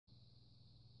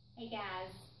Hey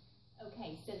guys,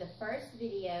 okay, so the first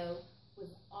video was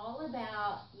all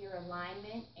about your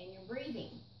alignment and your breathing.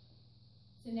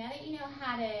 So now that you know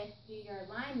how to do your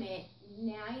alignment,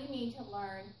 now you need to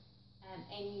learn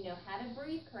and you know how to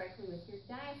breathe correctly with your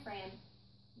diaphragm.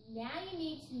 Now you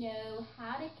need to know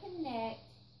how to connect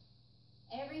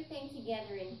everything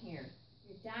together in here.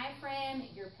 Your diaphragm,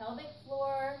 your pelvic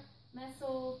floor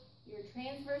muscles, your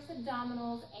transverse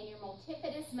abdominals, and your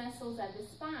multifidus muscles of the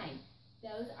spine.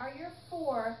 Those are your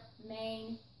four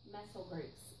main muscle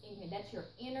groups in here. That's your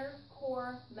inner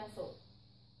core muscles.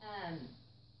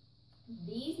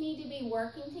 These need to be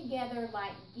working together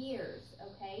like gears,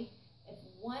 okay? If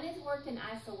one is worked in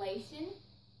isolation,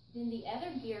 then the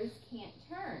other gears can't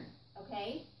turn,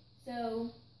 okay? So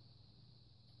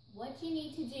what you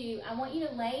need to do, I want you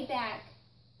to lay back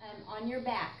on your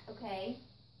back, okay?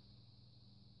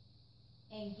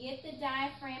 And get the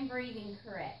diaphragm breathing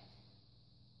correct.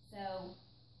 So,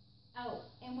 oh,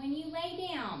 and when you lay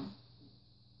down,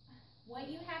 what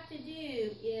you have to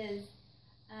do is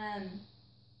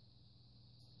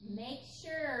make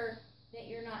sure that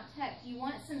you're not tucked. You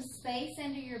want some space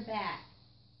under your back.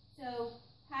 So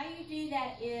how you do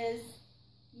that is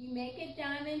you make a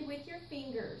diamond with your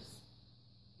fingers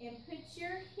and put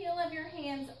your heel of your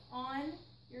hands on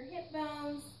your hip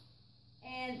bones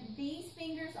and these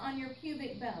fingers on your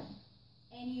pubic bone.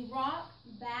 And you rock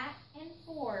back and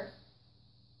forth,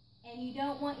 and you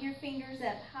don't want your fingers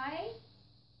up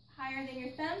higher than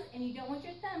your thumbs, and you don't want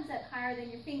your thumbs up higher than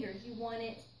your fingers. You want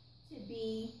it to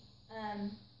be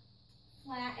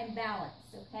flat and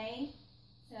balanced, okay?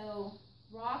 So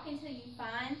rock until you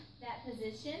find that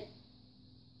position,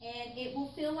 and it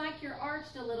will feel like you're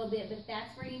arched a little bit, but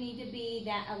that's where you need to be.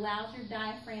 That allows your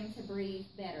diaphragm to breathe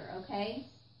better, okay?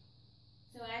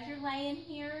 So as you're laying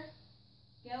here,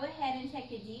 go ahead and take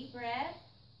a deep breath.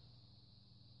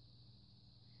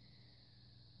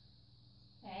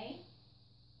 Okay?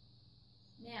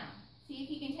 Now, see if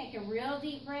you can take a real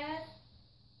deep breath.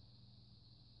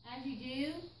 As you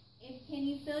do, can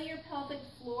you feel your pelvic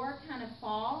floor kind of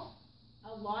fall?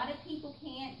 A lot of people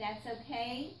can't. That's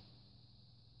okay.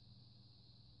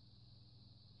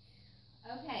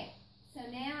 Okay, so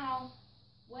now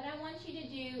what I want you to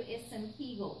do is some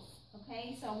Kegels.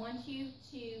 Okay, so I want you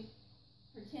to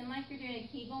pretend like you're doing a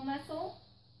Kegel muscle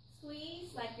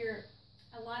squeeze, like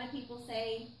a lot of people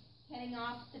say, cutting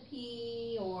off the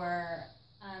pee or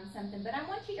something, but I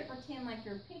want you to pretend like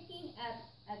you're picking up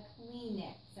a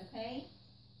Kleenex, okay?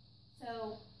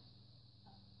 So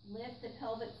lift the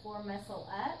pelvic floor muscle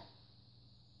up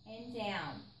and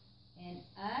down, and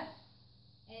up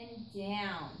and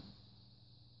down.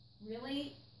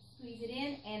 Really squeeze it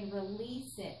in and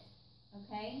release it,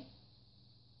 okay?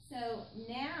 So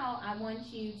now I want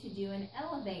you to do an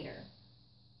elevator.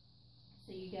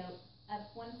 So you go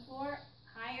up one floor,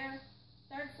 higher,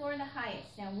 third floor the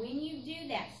highest. Now when you do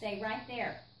that, stay right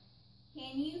there.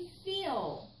 Can you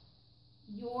feel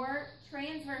your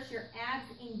transverse, your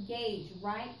abs engage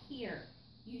right here?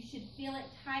 You should feel it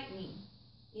tightening.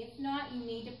 If not, you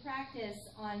need to practice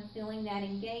on feeling that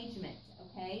engagement,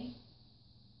 okay?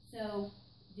 So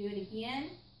do it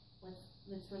again.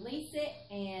 Let's release it,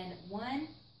 and 1,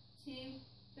 2,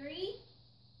 3.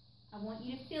 I want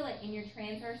you to feel it in your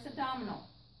transverse abdominal,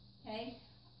 okay?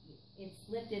 It's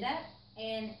lifted up,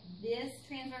 and this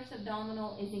transverse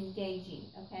abdominal is engaging,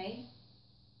 okay?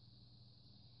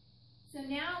 So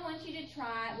now I want you to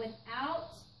try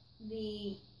without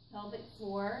the pelvic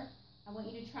floor. I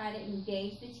want you to try to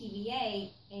engage the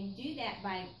TVA, and do that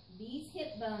by these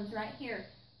hip bones right here,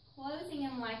 closing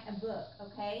them like a book,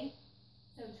 okay?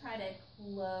 So try to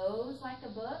close like a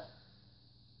book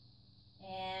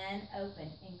and open,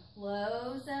 and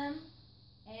close them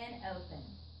and open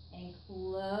and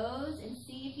close, and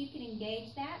see if you can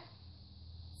engage that.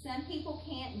 Some people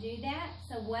can't do that,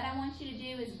 so what I want you to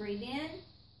do is breathe in,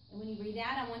 and when you breathe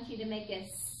out, I want you to make a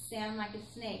sound like a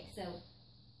snake. So,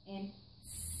 and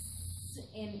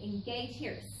engage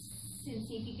here, and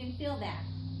see if you can feel that,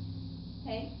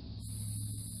 okay?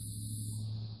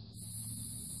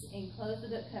 And close the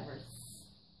book covers.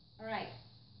 All right.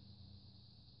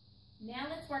 Now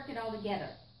let's work it all together.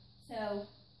 So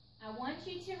I want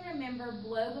you to remember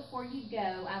blow before you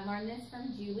go. I learned this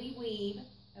from Julie Weeb,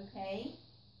 okay?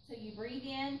 So you breathe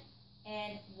in,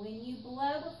 and when you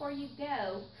blow before you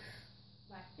go,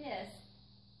 like this,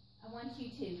 I want you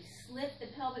to slip the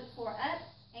pelvic floor up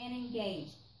and engage.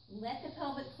 Let the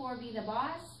pelvic floor be the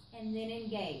boss, and then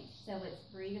engage. So it's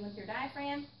breathing with your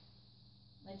diaphragm.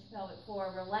 Let your pelvic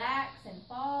floor relax and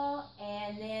fall,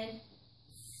 and then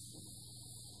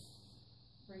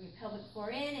bring your pelvic floor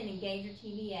in and engage your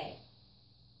TVA.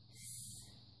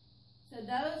 So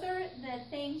those are the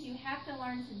things you have to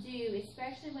learn to do,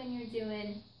 especially when you're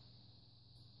doing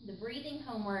the breathing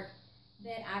homework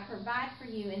that I provide for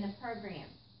you in the program.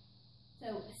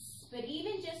 So, but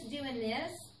even just doing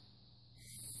this,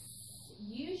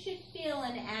 you should feel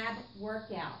an ab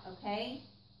workout, okay?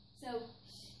 So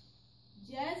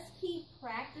just keep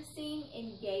practicing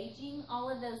engaging all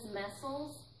of those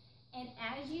muscles, and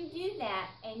as you do that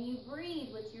and you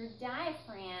breathe with your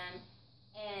diaphragm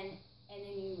and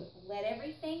then you let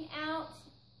everything out,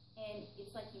 and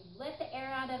it's like you let the air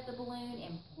out of the balloon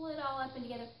and pull it all up and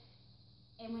together.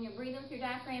 And when you're breathing with your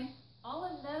diaphragm, all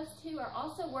of those two are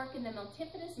also working the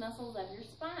multifidus muscles of your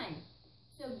spine.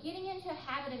 So getting into a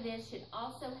habit of this should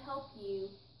also help you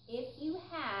if you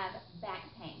have back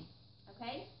pain,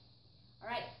 okay? All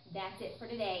right, that's it for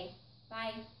today.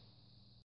 Bye.